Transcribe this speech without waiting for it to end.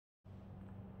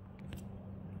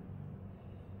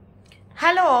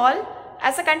Hello all,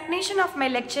 as a continuation of my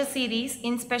lecture series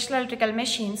in special electrical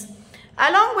machines,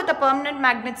 along with the permanent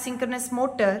magnet synchronous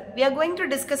motor, we are going to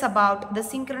discuss about the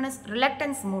synchronous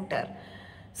reluctance motor.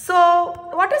 So,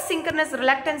 what a synchronous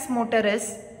reluctance motor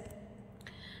is?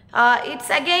 It's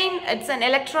an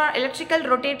electrical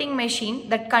rotating machine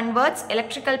that converts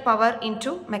electrical power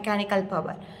into mechanical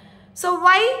power. So,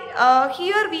 why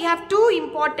here we have two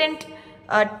important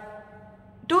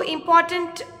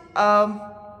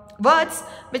words,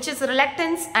 which is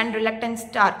reluctance and reluctance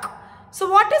torque. So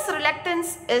what is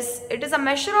reluctance is, it is a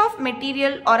measure of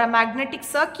material or a magnetic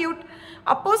circuit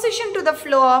opposition to the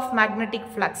flow of magnetic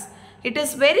flux. It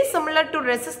is very similar to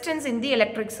resistance in the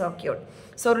electric circuit.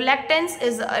 So reluctance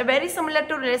is very similar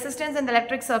to resistance in the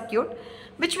electric circuit,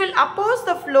 which will oppose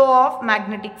the flow of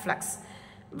magnetic flux.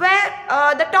 Where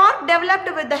the torque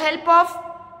developed with the help of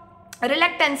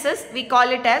reluctances, we call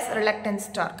it as reluctance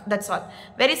torque. That's all.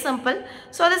 Very simple.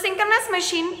 So the synchronous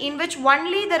machine in which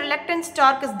only the reluctance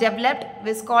torque is developed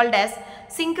is called as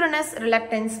synchronous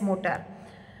reluctance motor.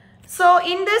 So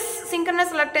in this synchronous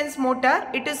reluctance motor,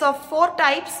 it is of four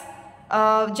types.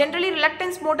 Generally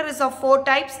reluctance motor is of four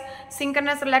types: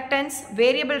 synchronous reluctance,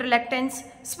 variable reluctance,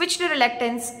 switched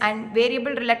reluctance and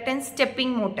variable reluctance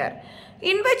stepping motor,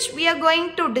 in which we are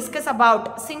going to discuss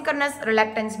about synchronous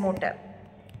reluctance motor.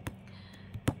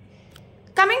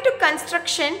 Coming to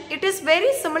construction, it is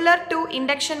very similar to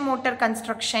induction motor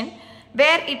construction,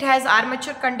 where it has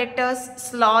armature conductors,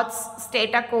 slots,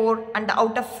 stator core and the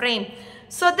outer frame.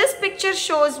 So this picture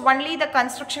shows only the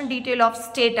construction detail of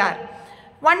stator.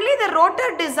 Only the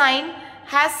rotor design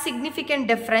has significant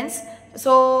difference.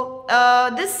 So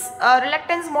this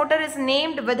reluctance motor is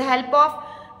named with the help of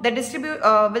the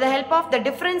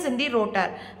difference in the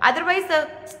rotor. Otherwise, the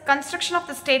construction of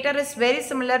the stator is very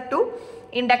similar to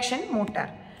induction motor.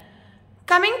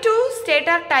 Coming to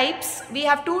stator types, we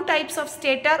have two types of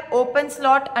stator: open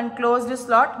slot and closed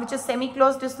slot, which is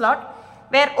semi-closed slot.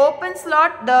 Where open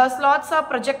slot, the slots are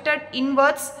projected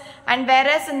inwards, and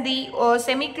whereas in the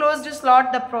semi-closed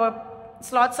slot, the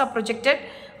slots are projected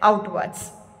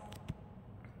outwards.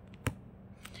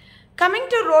 Coming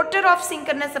to rotor of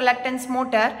synchronous reluctance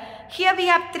motor, here we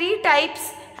have three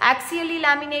types: axially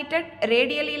laminated,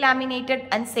 radially laminated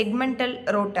and segmental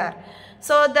rotor.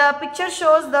 So the picture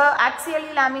shows the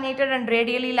axially laminated and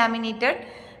radially laminated,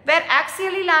 where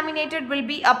axially laminated will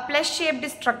be a plus shaped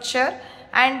structure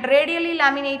and radially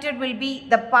laminated will be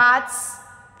the parts.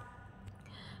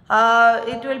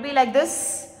 It will be like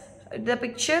this, the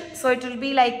picture. So it will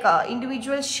be like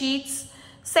individual sheets.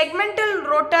 Segmental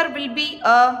rotor will be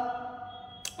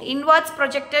inwards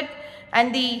projected,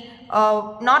 and the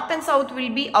north and south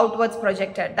will be outwards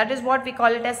projected. That is what we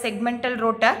call it as segmental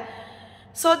rotor.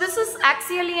 So this is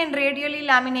axially and radially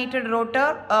laminated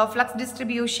rotor flux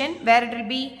distribution, where it will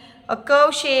be a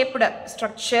curve shaped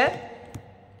structure,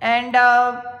 and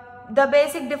the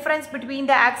basic difference between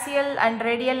the axial and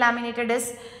radial laminated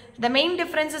is, the main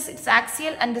difference is it's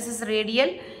axial and this is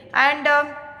radial, and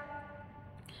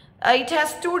it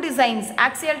has two designs.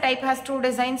 Axial type has two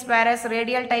designs, whereas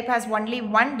radial type has only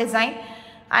one design,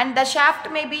 and the shaft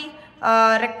may be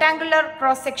rectangular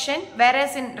cross section,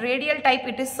 whereas in radial type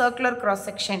it is circular cross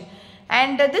section.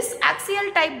 And this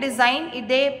axial type design,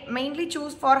 they mainly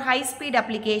choose for high speed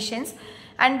applications,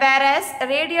 and whereas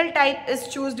radial type is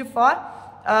chosen for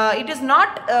it is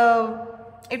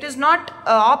not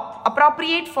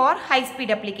appropriate for high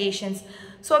speed applications.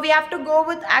 So we have to go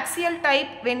with axial type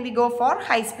when we go for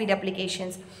high speed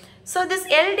applications. So this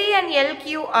LD and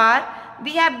LQ are,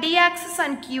 we have D axis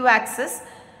and Q axis.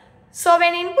 So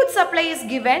when input supply is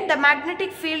given, the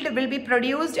magnetic field will be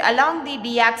produced along the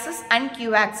D axis and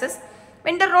Q axis.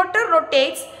 When the rotor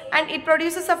rotates and it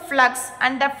produces a flux,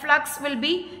 and the flux will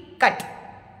be cut.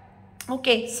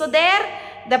 Okay, so there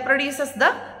that produces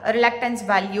the reluctance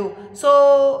value.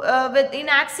 So in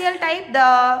axial type,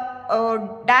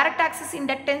 the direct axis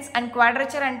inductance and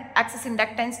quadrature and axis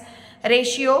inductance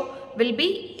ratio will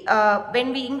be,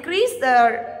 when we increase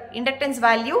the inductance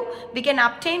value, we can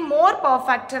obtain more power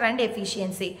factor and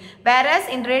efficiency. Whereas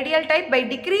in radial type, by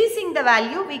decreasing the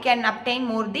value, we can obtain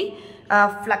more the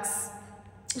flux.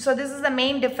 So this is the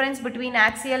main difference between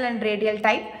axial and radial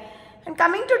type. And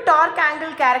coming to torque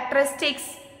angle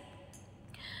characteristics,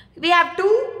 we have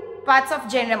two parts of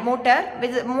motor,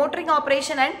 with motoring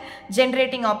operation and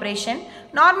generating operation.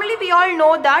 Normally we all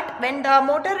know that when the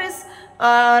motor is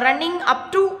running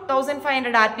up to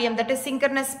 1500 rpm, that is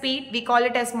synchronous speed, we call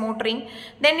it as motoring.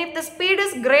 Then if the speed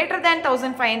is greater than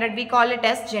 1500, we call it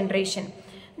as generation.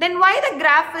 Then why the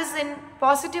graph is in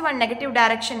positive and negative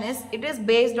direction is, it is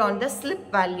based on the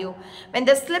slip value. When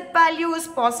the slip value is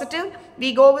positive,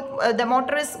 we go with the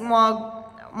motor is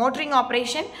motoring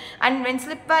operation, and when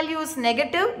slip value is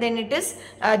negative, then it is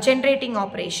generating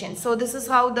operation. So this is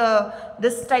how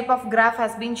this type of graph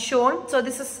has been shown. So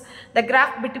this is the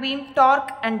graph between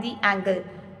torque and the angle.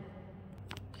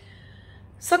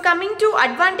 So coming to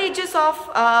advantages of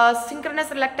synchronous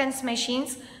reluctance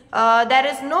machines, there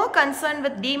is no concern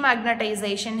with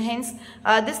demagnetization. Hence,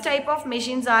 this type of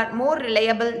machines are more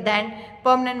reliable than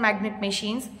permanent magnet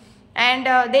machines, and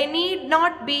they need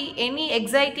not be any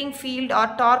exciting field or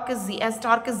torque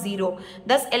is zero,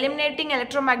 thus eliminating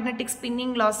electromagnetic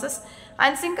spinning losses.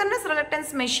 And synchronous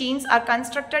reluctance machines are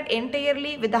constructed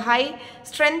entirely with the high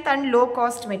strength and low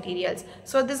cost materials.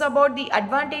 So this is about the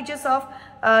advantages of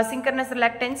synchronous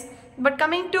reluctance. But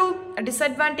coming to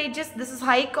disadvantages, this is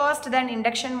high cost than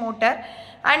induction motor,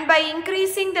 and by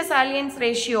increasing the salience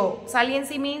ratio,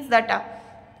 saliency means that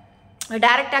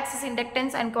direct axis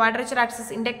inductance and quadrature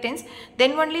axis inductance,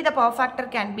 then only the power factor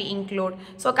can be included.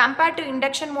 So compared to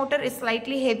induction motor is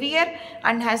slightly heavier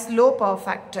and has low power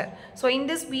factor. So in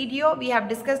this video we have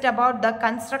discussed about the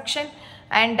construction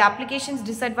and applications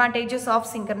disadvantages of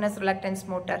synchronous reluctance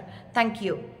motor. Thank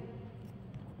you.